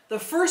broke. The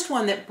first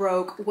one that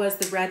broke was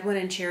the red one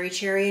in Cherry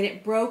Cherry, and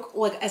it broke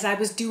like as I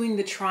was doing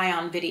the try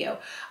on video.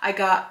 I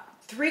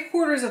got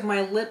 3/4 of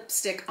my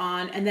lipstick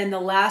on, and then the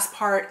last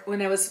part,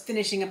 when I was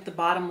finishing up the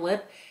bottom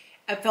lip,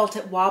 I felt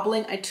it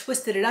wobbling. I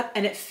twisted it up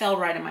and it fell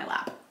right in my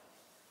lap.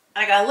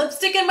 I got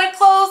lipstick in my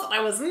clothes and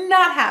I was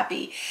not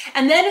happy.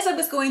 And then as I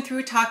was going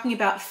through talking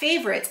about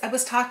favorites, I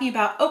was talking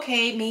about,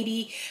 okay,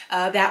 maybe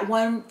that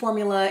one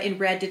formula in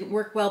red didn't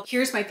work well.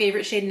 Here's my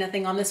favorite shade,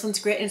 Nothing on. This one's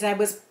great. And as I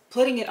was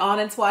putting it on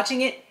and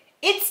swatching it,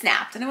 it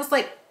snapped. And I was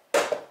like,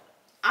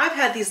 I've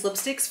had these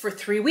lipsticks for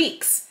 3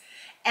 weeks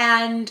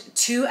and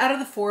 2 out of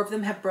the 4 of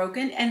them have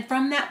broken. And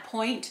from that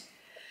point,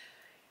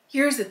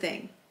 here's the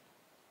thing.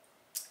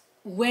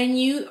 When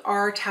you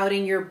are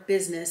touting your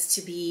business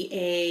to be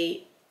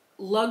a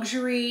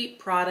luxury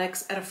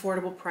products at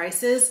affordable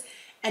prices,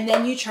 and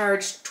then you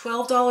charge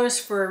 $12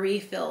 for a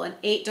refill and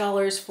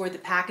 $8 for the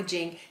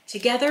packaging,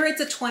 together it's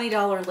a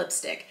 $20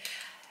 lipstick.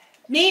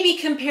 Maybe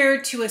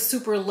compared to a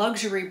super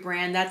luxury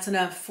brand, that's an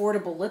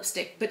affordable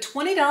lipstick, but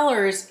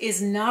 $20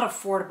 is not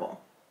affordable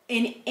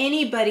in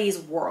anybody's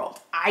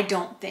world, I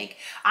don't think.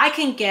 I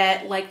can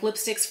get like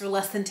lipsticks for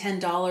less than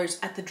 $10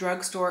 at the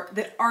drugstore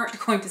that aren't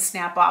going to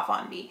snap off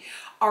on me.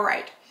 All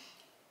right.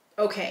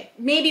 Okay,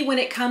 maybe when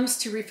it comes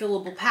to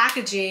refillable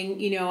packaging,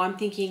 you know, I'm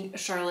thinking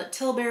Charlotte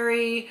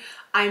Tilbury,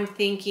 I'm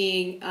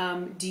thinking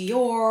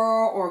Dior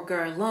or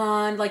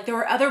Guerlain. Like there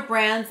are other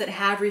brands that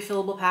have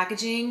refillable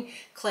packaging,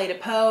 Clé de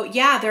Peau.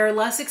 Yeah, they're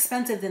less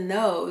expensive than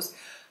those,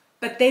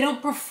 but they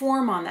don't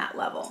perform on that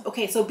level.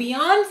 Okay, so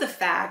beyond the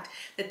fact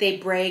that they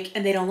break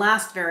and they don't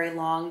last very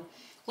long,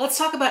 let's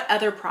talk about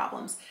other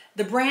problems.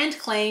 The brand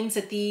claims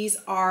that these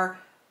are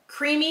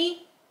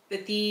creamy,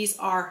 that these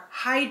are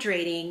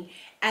hydrating,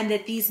 and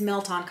that these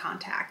melt on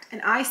contact. And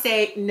I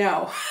say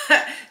no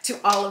to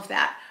all of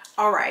that.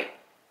 All right,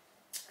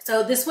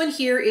 so this one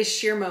here is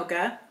Sheer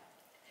Mocha,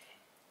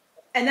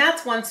 and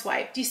that's one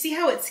swipe. Do you see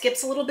how it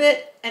skips a little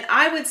bit? And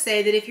I would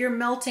say that if you're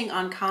melting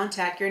on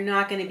contact, you're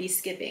not gonna be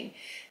skipping.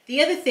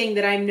 The other thing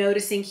that I'm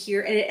noticing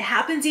here, and it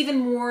happens even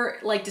more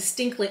like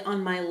distinctly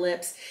on my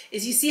lips,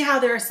 is you see how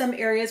there are some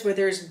areas where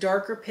there's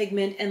darker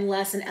pigment and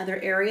less in other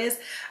areas.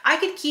 I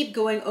could keep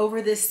going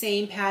over this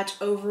same patch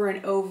over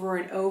and over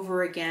and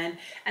over again,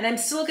 and I'm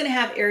still gonna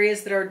have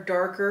areas that are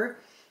darker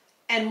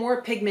and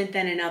more pigment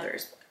than in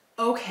others.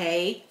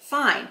 Okay,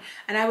 fine.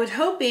 And I was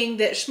hoping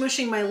that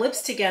smushing my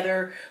lips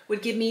together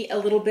would give me a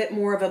little bit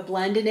more of a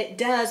blend, and it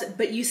does,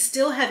 but you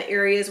still have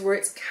areas where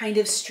it's kind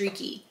of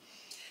streaky.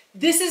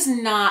 This is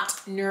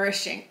not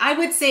nourishing. I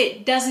would say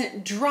it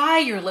doesn't dry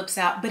your lips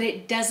out, but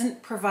it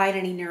doesn't provide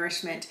any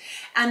nourishment.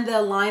 And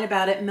the line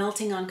about it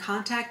melting on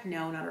contact,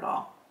 no, not at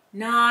all.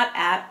 Not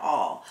at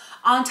all.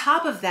 On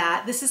top of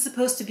that, this is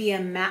supposed to be a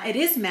matte. It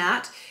is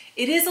matte.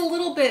 It is a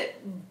little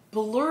bit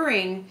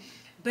blurring,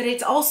 but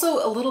it's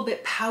also a little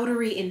bit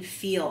powdery in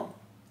feel.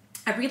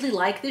 I really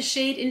like this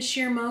shade in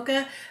Sheer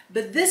Mocha,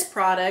 but this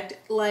product,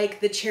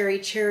 like the Cherry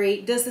Cherry,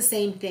 does the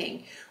same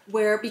thing,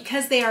 where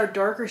because they are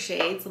darker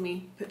shades, let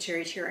me put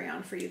Cherry Cherry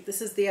on for you.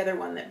 This is the other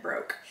one that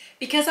broke.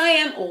 Because I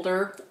am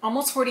older,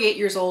 almost 48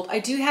 years old, I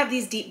do have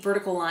these deep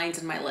vertical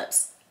lines in my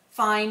lips.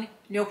 fine,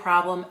 no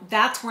problem.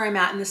 That's where I'm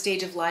at in the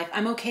stage of life.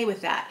 I'm okay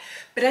with that.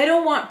 But I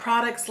don't want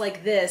products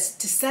like this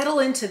to settle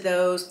into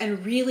those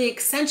and really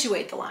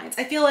accentuate the lines.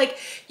 I feel like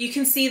you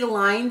can see the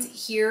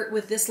lines here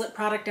with this lip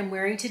product I'm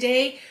wearing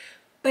today,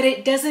 but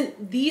it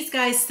doesn't, these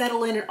guys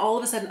settle in and all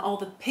of a sudden all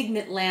the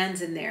pigment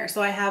lands in there.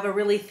 So I have a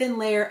really thin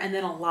layer and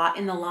then a lot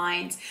in the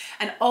lines.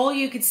 And all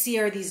you could see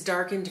are these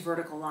darkened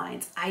vertical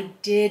lines. I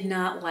did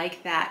not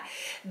like that.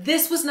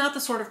 This was not the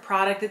sort of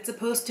product that's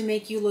supposed to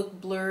make you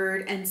look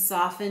blurred and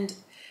softened.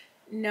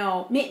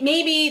 No,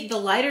 maybe the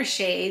lighter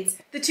shades.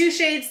 The two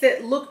shades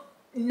that look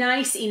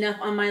nice enough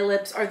on my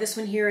lips are this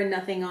one here in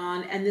Nothing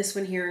On and this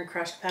one here in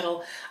Crushed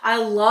Petal. I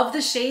love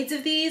the shades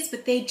of these,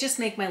 but they just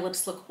make my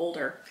lips look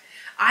older.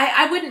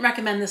 I wouldn't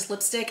recommend this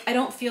lipstick. I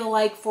don't feel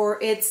like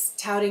for its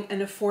touting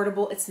an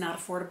affordable, it's not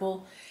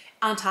affordable.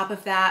 On top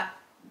of that,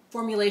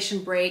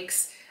 formulation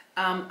breaks.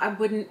 I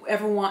wouldn't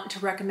ever want to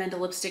recommend a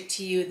lipstick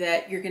to you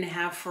that you're gonna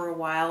have for a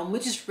while,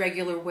 which is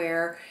regular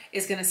wear,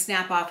 is gonna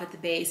snap off at the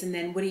base, and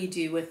then what do you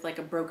do with like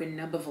a broken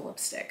nub of a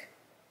lipstick?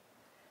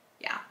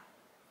 Yeah,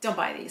 don't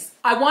buy these.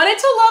 I wanted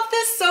to love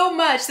this so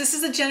much. This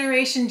is a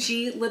Generation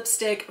G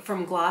lipstick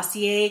from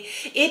Glossier.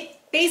 It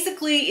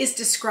basically is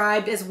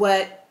described as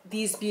what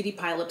these Beauty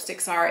Pie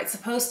lipsticks are. It's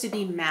supposed to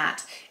be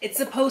matte. It's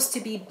supposed to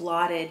be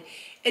blotted.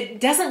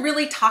 It doesn't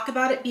really talk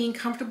about it being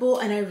comfortable,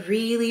 and I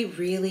really,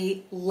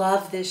 really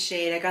love this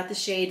shade. I got the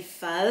shade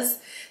Fuzz.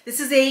 This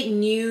is a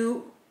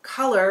new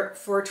color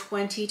for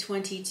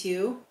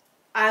 2022.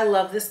 I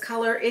love this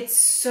color. It's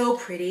so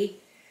pretty.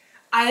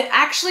 I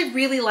actually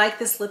really like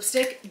this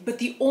lipstick, but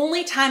the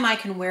only time I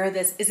can wear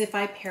this is if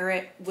I pair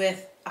it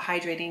with a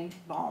hydrating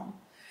balm.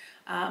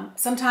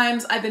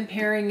 Sometimes I've been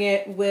pairing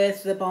it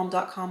with the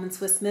Balm.com and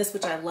Swiss Miss,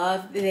 which I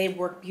love. They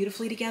work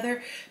beautifully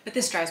together, but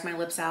this dries my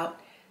lips out.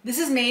 This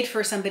is made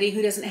for somebody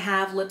who doesn't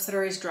have lips that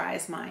are as dry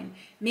as mine.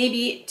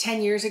 Maybe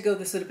 10 years ago,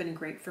 this would have been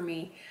great for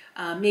me.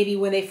 Maybe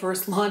when they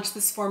first launched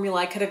this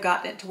formula, I could have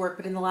gotten it to work,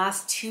 but in the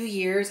last 2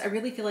 years, I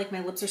really feel like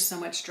my lips are so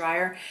much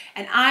drier,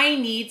 and I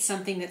need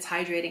something that's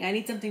hydrating. I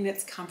need something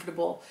that's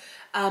comfortable.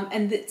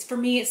 For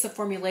me, it's the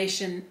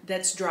formulation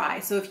that's dry.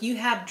 So if you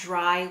have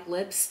dry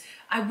lips,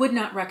 I would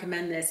not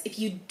recommend this. If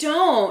you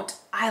don't,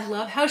 I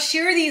love how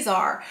sheer these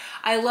are.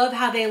 I love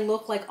how they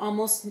look like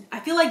almost, I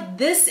feel like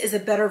this is a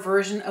better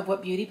version of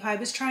what Beauty Pie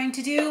was trying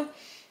to do.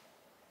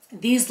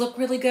 These look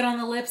really good on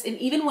the lips, and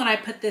even when I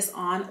put this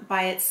on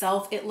by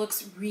itself, it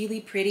looks really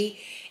pretty.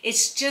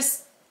 It's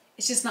just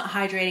not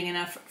hydrating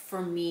enough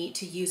for me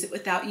to use it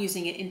without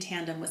using it in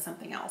tandem with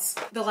something else.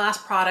 The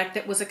last product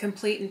that was a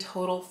complete and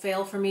total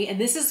fail for me, and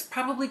this is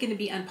probably going to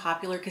be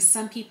unpopular because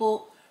some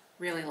people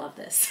really love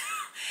this.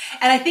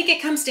 And I think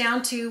it comes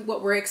down to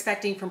what we're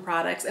expecting from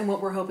products and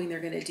what we're hoping they're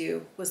going to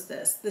do was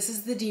this. This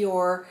is the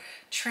Dior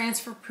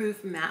Transfer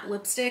Proof Matte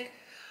Lipstick.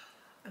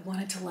 I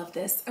wanted to love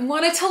this. I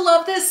wanted to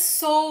love this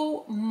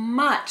so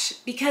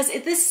much because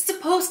this is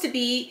supposed to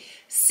be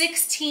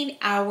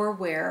 16-hour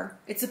wear.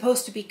 It's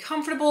supposed to be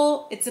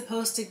comfortable. It's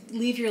supposed to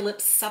leave your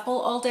lips supple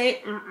all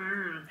day.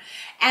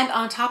 And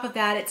on top of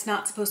that, it's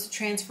not supposed to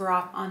transfer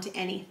off onto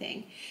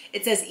anything.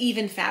 It says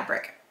even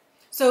fabric.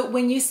 So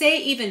when you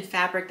say even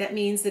fabric, that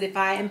means that if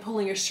I am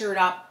pulling a shirt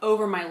up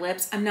over my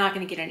lips, I'm not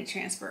going to get any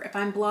transfer. If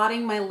I'm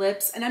blotting my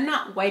lips, and I'm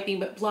not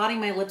wiping, but blotting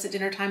my lips at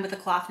dinner time with a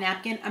cloth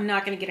napkin, I'm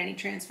not going to get any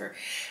transfer.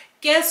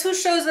 Guess who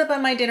shows up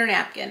on my dinner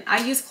napkin?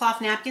 I use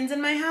cloth napkins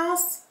in my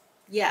house.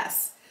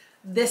 Yes,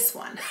 this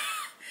one.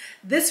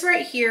 This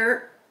right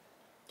here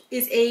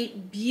is a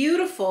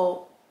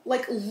beautiful,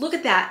 like, look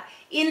at that.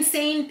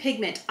 Insane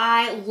pigment.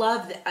 I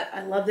love that.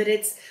 I love that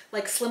it's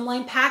like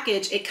slimline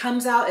package. It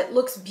comes out, it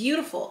looks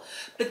beautiful.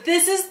 But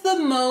this is the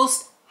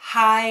most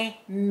high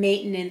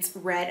maintenance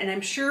red, and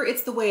I'm sure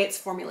it's the way it's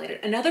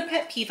formulated. Another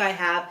pet peeve I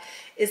have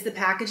is the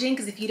packaging,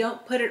 because if you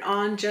don't put it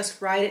on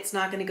just right, it's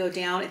not going to go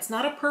down. It's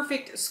not a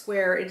perfect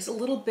square. It's a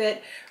little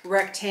bit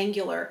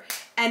rectangular.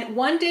 And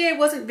one day I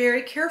wasn't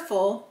very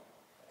careful.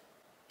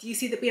 Do you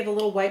see that we have a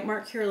little white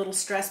mark here, a little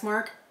stress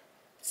mark?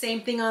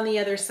 Same thing on the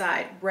other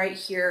side, right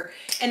here.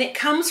 And it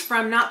comes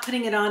from not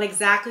putting it on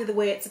exactly the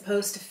way it's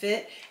supposed to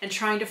fit and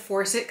trying to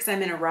force it because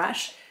I'm in a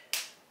rush.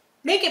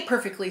 Make it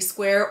perfectly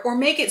square, or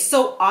make it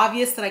so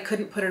obvious that I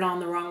couldn't put it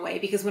on the wrong way.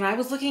 Because when I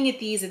was looking at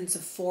these in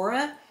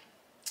Sephora,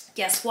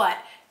 guess what?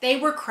 They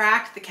were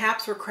cracked. The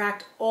caps were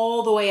cracked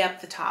all the way up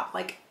the top.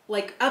 Like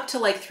up to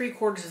like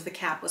 3/4 of the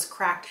cap was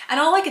cracked. And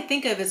all I could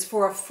think of is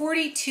for a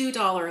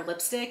 $42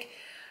 lipstick,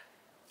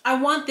 I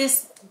want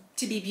this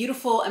to be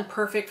beautiful and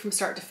perfect from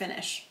start to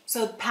finish.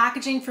 So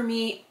packaging for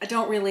me, I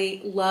don't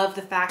really love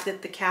the fact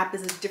that the cap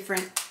is a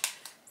different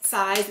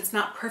size. It's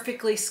not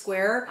perfectly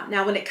square.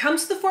 Now, when it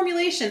comes to the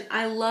formulation,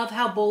 I love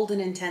how bold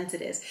and intense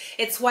it is.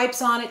 It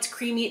swipes on, it's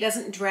creamy, it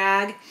doesn't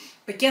drag.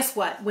 But guess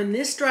what? When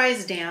this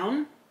dries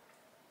down,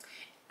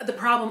 the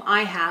problem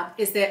I have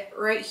is that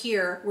right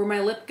here, where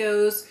my lip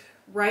goes,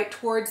 right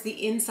towards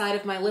the inside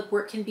of my lip,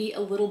 where it can be a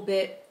little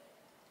bit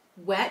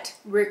wet,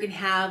 where it can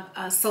have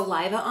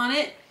saliva on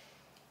it,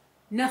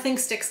 nothing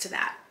sticks to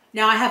that.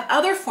 Now I have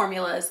other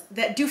formulas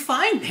that do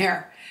fine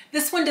there.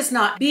 This one does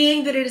not.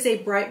 Being that it is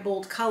a bright,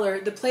 bold color,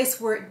 the place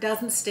where it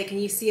doesn't stick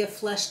and you see a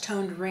flesh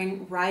toned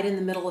ring right in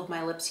the middle of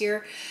my lips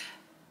here,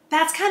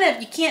 that's kind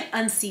of, you can't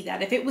unsee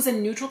that. If it was a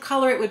neutral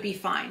color, it would be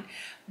fine.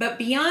 But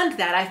beyond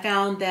that, I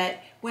found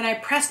that when I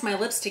pressed my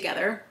lips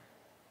together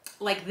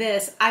like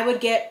this, I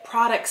would get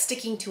product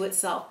sticking to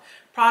itself.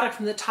 Product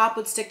from the top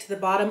would stick to the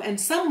bottom,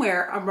 and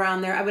somewhere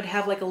around there, I would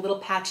have like a little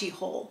patchy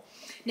hole.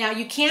 Now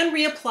you can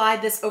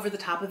reapply this over the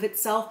top of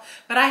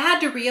itself, but I had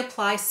to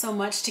reapply so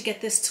much to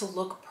get this to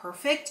look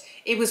perfect.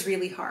 It was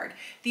really hard.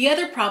 The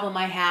other problem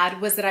I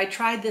had was that I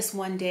tried this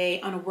one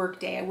day on a work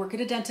day. I work at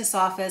a dentist's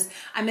office.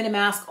 I'm in a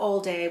mask all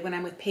day when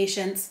I'm with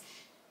patients,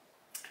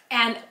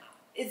 and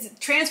it's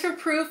transfer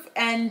proof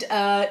and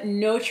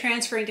no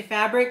transferring to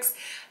fabrics.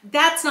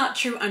 That's not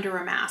true under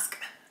a mask.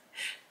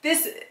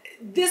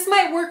 This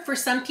might work for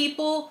some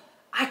people.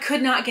 I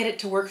could not get it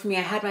to work for me.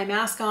 I had my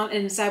mask on,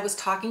 and as I was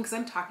talking, because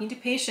I'm talking to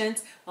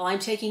patients while I'm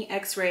taking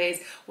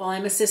x-rays, while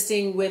I'm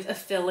assisting with a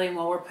filling,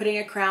 while we're putting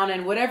a crown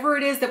in, whatever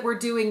it is that we're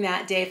doing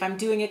that day, if I'm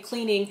doing a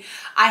cleaning,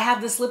 I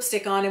have this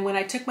lipstick on, and when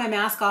I took my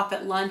mask off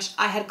at lunch,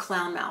 I had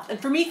clown mouth. And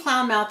for me,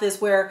 clown mouth is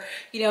where,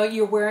 you know,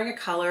 you're wearing a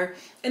color,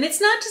 and it's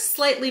not just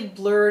slightly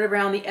blurred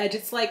around the edge,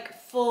 it's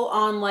like full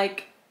on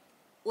like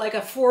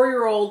a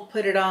 4-year-old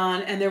put it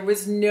on, and there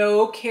was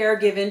no care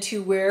given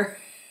to where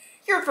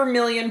your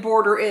vermilion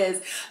border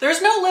is.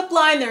 There's no lip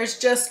line, there's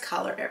just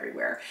color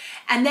everywhere.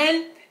 And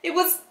then it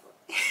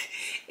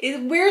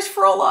wears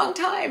for a long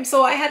time.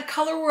 So I had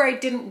color where I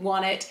didn't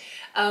want it.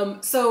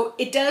 So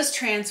it does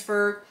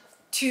transfer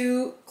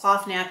to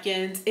cloth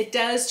napkins. It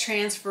does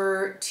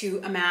transfer to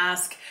a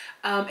mask.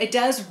 It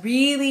does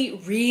really,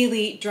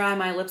 really dry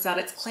my lips out.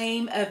 Its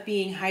claim of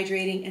being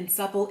hydrating and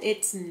supple,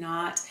 it's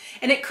not.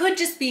 And it could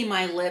just be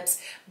my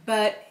lips,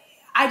 but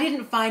I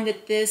didn't find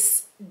that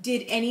this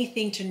did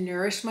anything to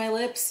nourish my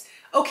lips.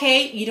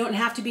 Okay, you don't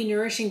have to be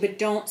nourishing, but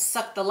don't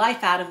suck the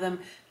life out of them.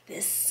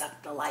 This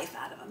sucked the life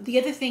out of them. The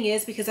other thing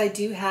is, because I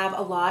do have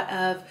a lot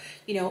of,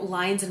 you know,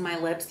 lines in my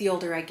lips the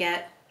older I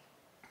get,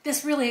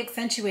 this really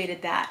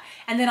accentuated that.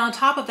 And then on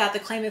top of that, the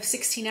claim of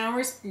 16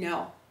 hours,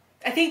 no.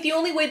 I think the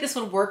only way this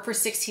would work for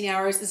 16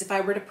 hours is if I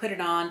were to put it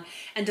on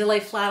and to lay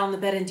flat on the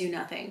bed and do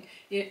nothing.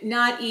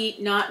 Not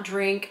eat, not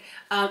drink.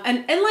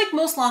 And like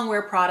most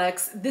longwear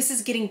products, this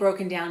is getting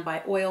broken down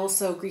by oil.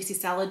 So greasy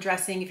salad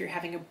dressing, if you're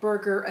having a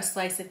burger, a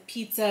slice of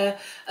pizza,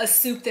 a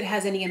soup that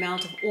has any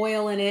amount of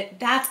oil in it,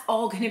 that's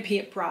all going to be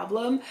a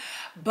problem.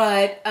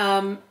 But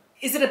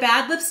is it a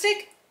bad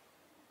lipstick?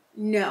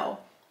 No.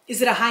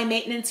 Is it a high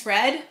maintenance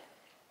red?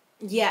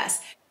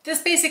 Yes. This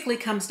basically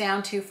comes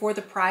down to, for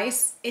the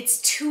price,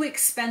 it's too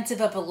expensive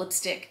of a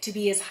lipstick to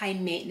be as high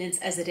maintenance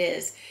as it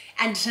is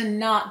and to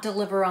not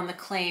deliver on the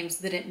claims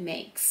that it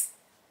makes.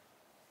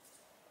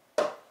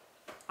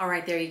 All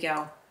right, there you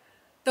go.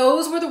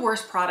 Those were the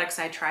worst products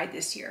I tried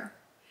this year.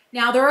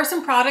 Now, there are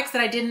some products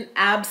that I didn't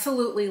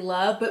absolutely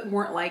love, but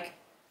weren't like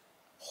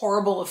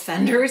horrible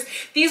offenders.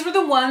 These were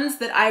the ones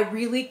that I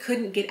really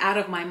couldn't get out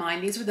of my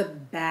mind. These were the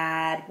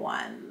bad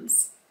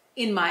ones,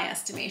 in my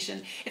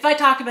estimation. If I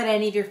talked about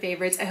any of your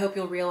favorites, I hope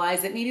you'll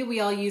realize that maybe we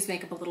all use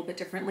makeup a little bit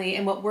differently,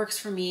 and what works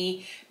for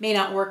me may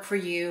not work for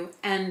you,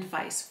 and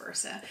vice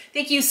versa.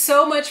 Thank you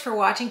so much for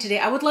watching today.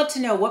 I would love to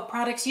know what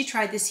products you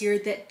tried this year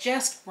that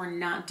just were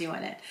not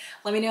doing it.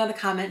 Let me know in the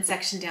comment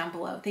section down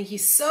below. Thank you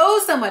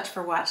so much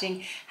for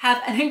watching.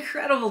 Have an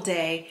incredible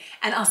day,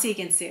 and I'll see you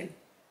again soon.